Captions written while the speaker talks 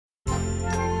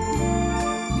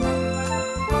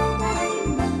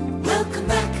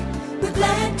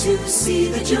to see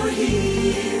that you're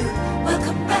here.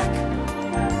 Welcome back.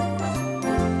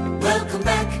 Welcome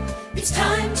back. It's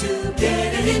time to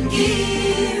get it in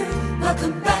gear.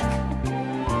 Welcome back.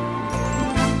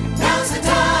 Now's the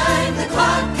time, the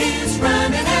clock is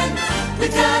running and we've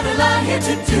got a lot here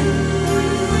to do.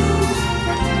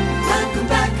 Welcome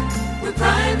back. We're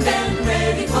primed and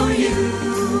ready for you.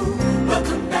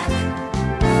 Welcome back.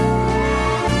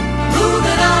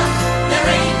 Moving on, there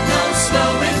ain't no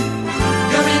slowing.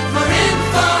 You're in for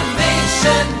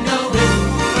information, knowing.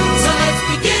 So let's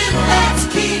begin, let's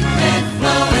keep it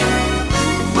flowing.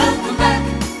 Welcome back,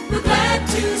 we're glad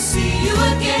to see you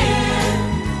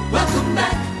again. Welcome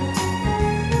back.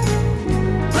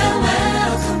 Well,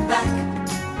 welcome back.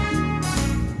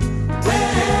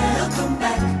 Welcome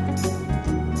back.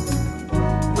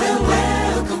 Well,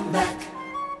 welcome back.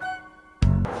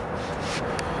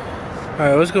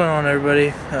 Alright, what's going on,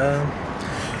 everybody?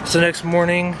 It's the next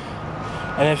morning.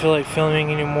 I didn't feel like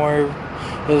filming anymore.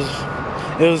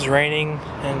 It was raining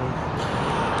and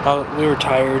we were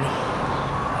tired.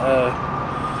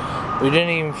 We didn't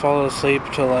even fall asleep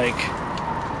till like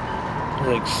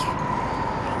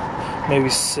maybe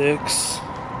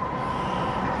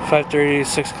 5:30,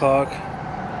 6 o'clock.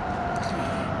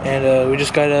 And we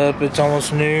just got up. It's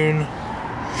almost noon.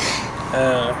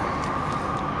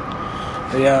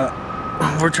 Yeah.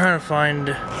 We're trying to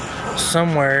find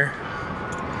somewhere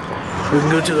we can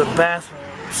go to the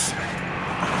bathrooms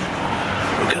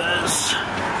because,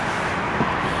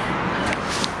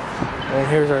 well,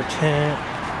 here's our tent.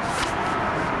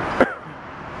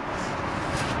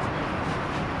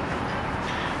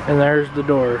 And there's the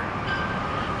door.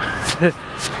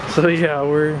 So yeah,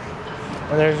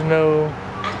 and there's no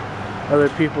other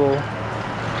people.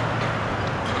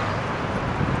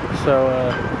 So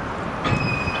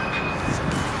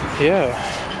yeah,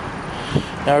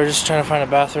 now we're just trying to find a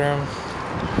bathroom.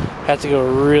 Have to go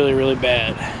really, really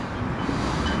bad.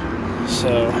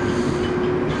 So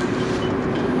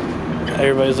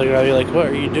everybody's looking at me like, what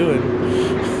are you doing?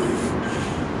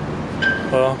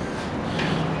 Well,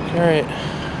 alright.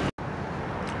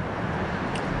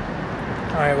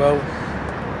 Alright, well,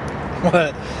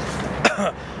 what?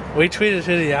 We tweeted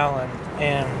Hoodie Allen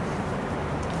and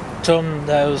told him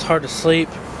that it was hard to sleep.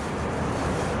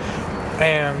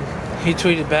 And he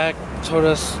tweeted back, told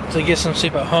us to get some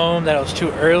sleep at home, that it was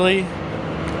too early.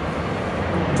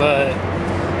 But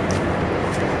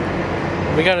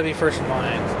we gotta be first in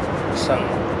line. So,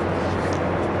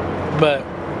 but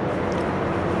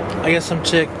I guess some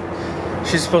chick,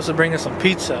 she's supposed to bring us some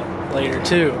pizza later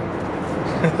too.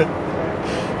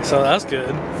 So that's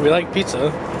good. We like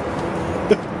pizza.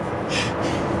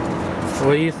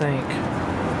 What do you think?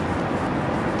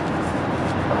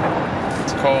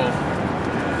 It's cold.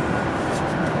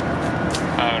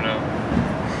 I don't know.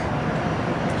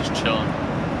 Just chilling.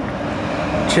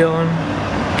 Chilling,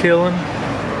 killing.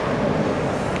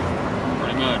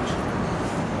 Pretty much.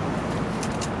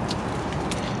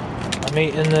 I'm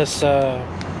eating this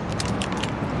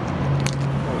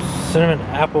cinnamon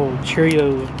apple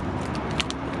Cheerios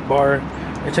bar.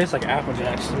 It tastes like Apple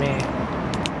Jacks to me.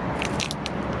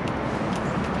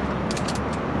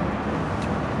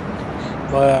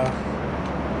 But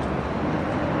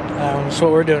that's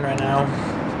what we're doing right now.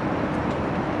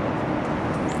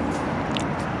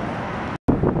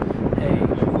 Hey,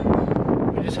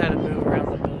 we just had to move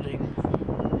around the building.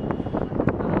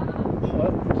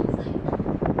 What?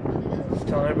 Just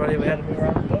telling everybody we had to move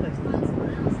around the building.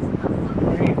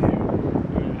 What are you doing?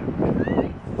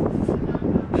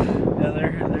 Yeah,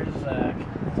 there's Zach.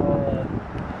 He's all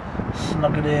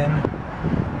snuck it in.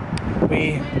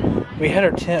 We had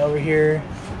our tent over here,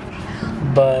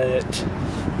 but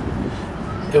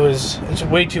it's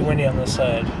way too windy on this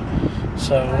side,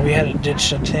 so we had to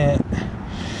ditch the tent.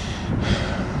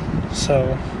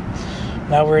 So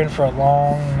now we're in for a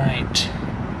long night,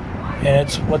 and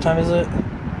it's, what time is it?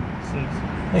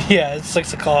 6. Yeah, it's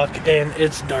 6 o'clock and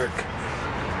it's dark.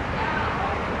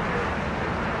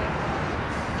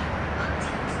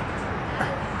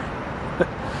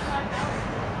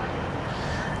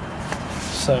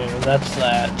 So that's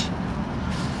that.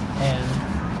 And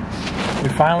we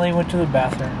finally went to the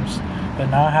bathrooms,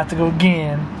 but now I have to go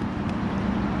again.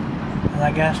 And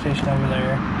that gas station over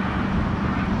there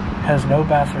has no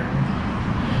bathroom.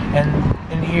 And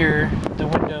in here, the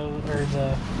window, or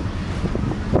the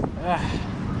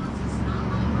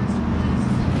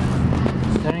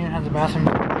they don't even have the bathroom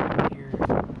here.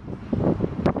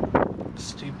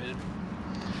 Stupid.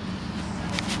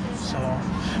 So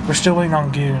we're still waiting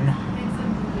on Goon.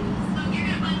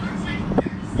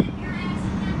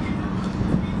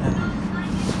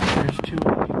 There's 2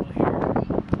 other people here.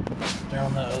 They're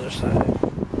on the side.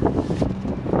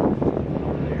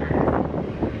 Over there.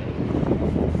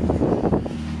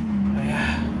 Oh,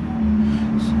 yeah.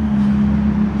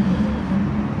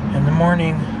 In the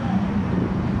morning,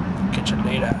 get your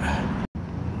data.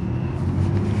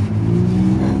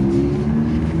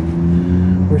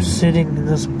 We're sitting in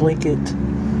this blanket.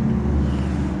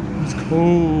 It's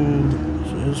cold.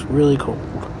 It's really cold.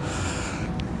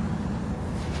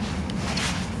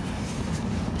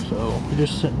 So we're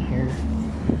just sitting here,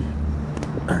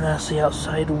 and that's the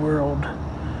outside world.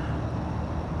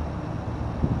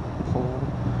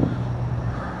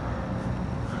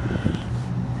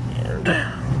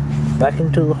 And back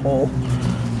into the hole.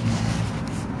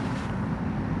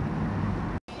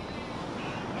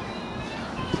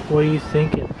 What are you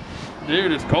thinking?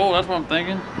 Dude, it's cold. That's what I'm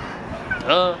thinking.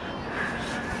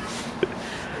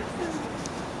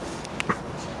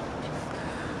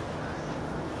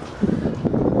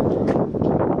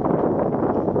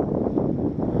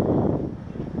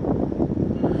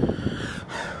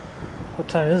 What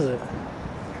time is it? No,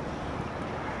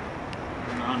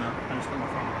 I just put my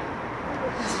phone.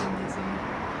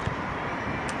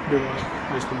 Do what?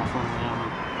 I just put my phone down.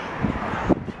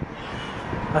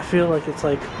 I feel like it's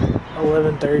like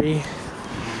 11:30.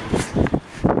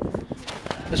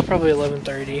 It's probably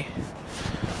 11:30.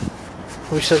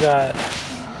 We still got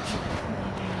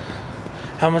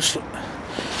how much?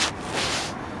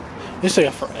 We still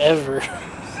got forever. 6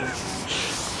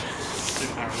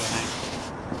 hours, I think.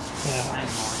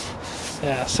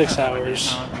 Yeah. Yeah, 6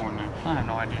 hours. No, it's more than that. I have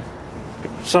no idea.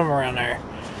 Somewhere around there.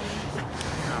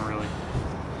 Not really.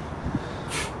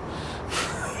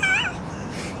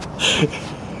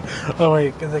 Oh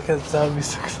wait, because that would be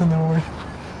 6 in the morning.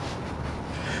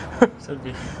 So it'd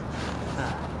be.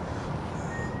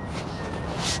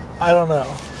 I don't know.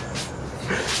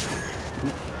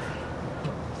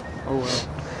 Oh well.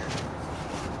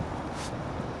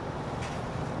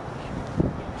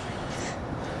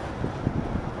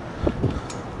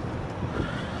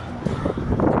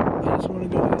 I just want to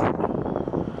go out.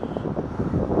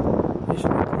 They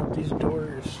should open up these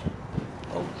doors.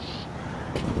 Oh.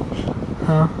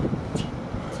 Huh?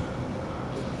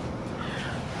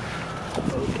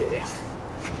 Okay.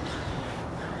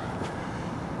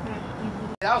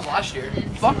 That was last year.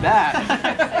 Fuck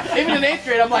that. Even in 8th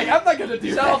grade, I'm like, I'm not gonna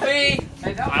do selfie.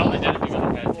 Hey, I only did it because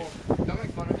I had to. Don't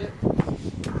make fun of it.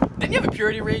 Didn't you have a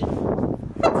purity ring?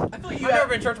 I feel like I've never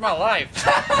been in church in my life.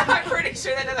 I'm pretty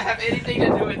sure that doesn't have anything to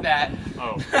do with that.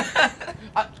 Oh.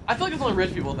 I feel like it's only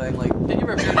rich people thing. Like, did you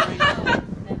ever have a purity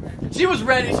ring? She was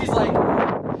ready. She's like,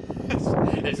 It's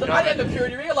I had the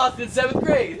purity ring. I lost it in 7th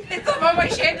grade. It's above my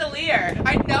chandelier.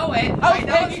 I know it. I was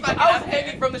I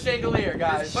hanging from the chandelier,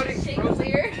 guys.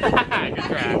 Chandelier. Good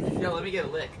crap. Yo, let me get a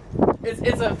lick.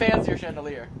 It's a fancier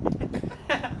chandelier.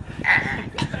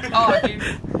 Oh, dude. I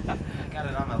got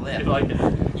it on my lip. You like it?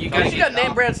 You She got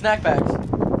name brand snack bags.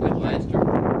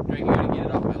 Drake, you gotta get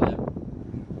it off my lip.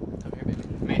 Come here, baby.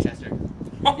 Manchester.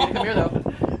 You need to come here though.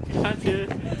 That's it.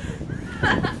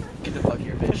 Get the fuck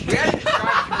here, bitch. We gotta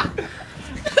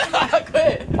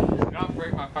Quit. Do not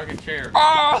break my fucking chair.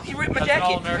 Oh, he ripped my That's an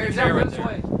jacket. all-American chair right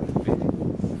there.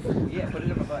 Yeah, put it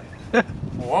in my butt.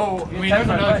 Whoa. I mean, touch there's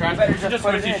my another butt, trash you better can. just Just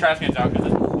put switch it these in. trash cans out because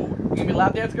it's cool. You gonna be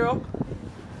lap dance girl?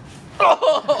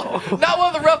 Oh, not one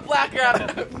of the rough black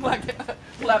lap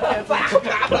dance.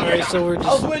 Alright, so we're I was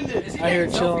just winded. out here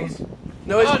chilling.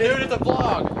 No, it's Oh, dude, it's a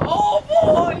vlog. Oh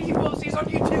boy, he posts these on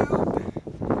YouTube.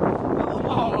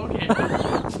 Oh, okay.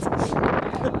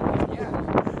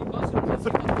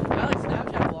 I like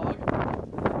Snapchat vlog.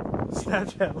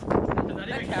 Snapchat.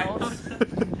 That counts.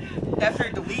 After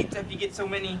it deletes, after you get so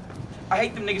many. I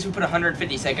hate them niggas who put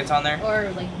 150 seconds on there. Or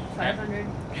like 500.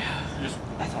 Just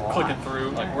That's a lot. clicking through.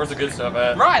 Like, where's the good stuff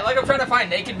at? Right, like I'm trying to find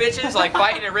naked bitches, like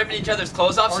fighting and ripping each other's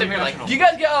clothes off. Sitting here like, Do you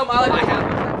guys get I like I my have-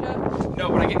 Snapchat? no,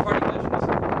 but I get party questions.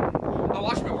 I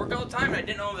watch my work all the time, and I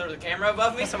didn't know there was a camera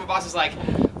above me. So my boss is like,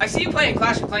 I see you playing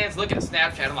Clash of Clans, looking at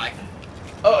Snapchat. I'm like,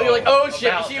 Oh, you're like, oh shit.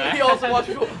 About that. He also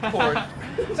watches porn.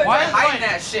 so Why I'm is hiding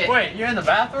that shit. Wait, you're in the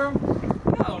bathroom?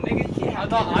 No, nigga, you can't have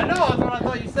cameras. I know, that's what I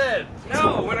thought you said.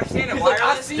 No, when I stand at He's like, I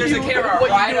wireless, see there's you. a camera What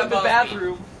right you do in the above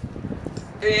bathroom?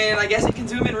 me. And I guess it can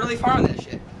zoom in really far on that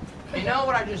shit. You know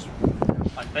what I just?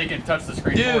 Like, they can touch the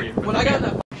screen for you. Dude, when I got in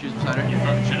that shoes beside her. You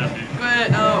fucking shit up, dude.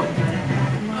 Quit, no.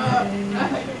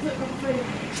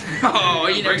 Oh,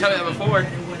 you never told me that before.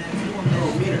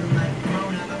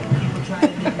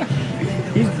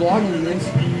 He's vlogging this.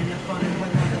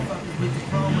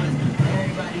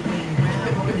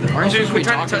 Aren't you supposed to be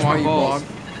Trying to talking touch while my you balls.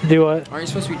 vlog? Do what? Aren't you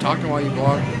supposed to be talking while you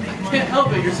vlog? Can't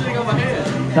help it. You're sitting on my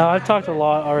hand. No, I've talked a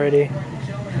lot already.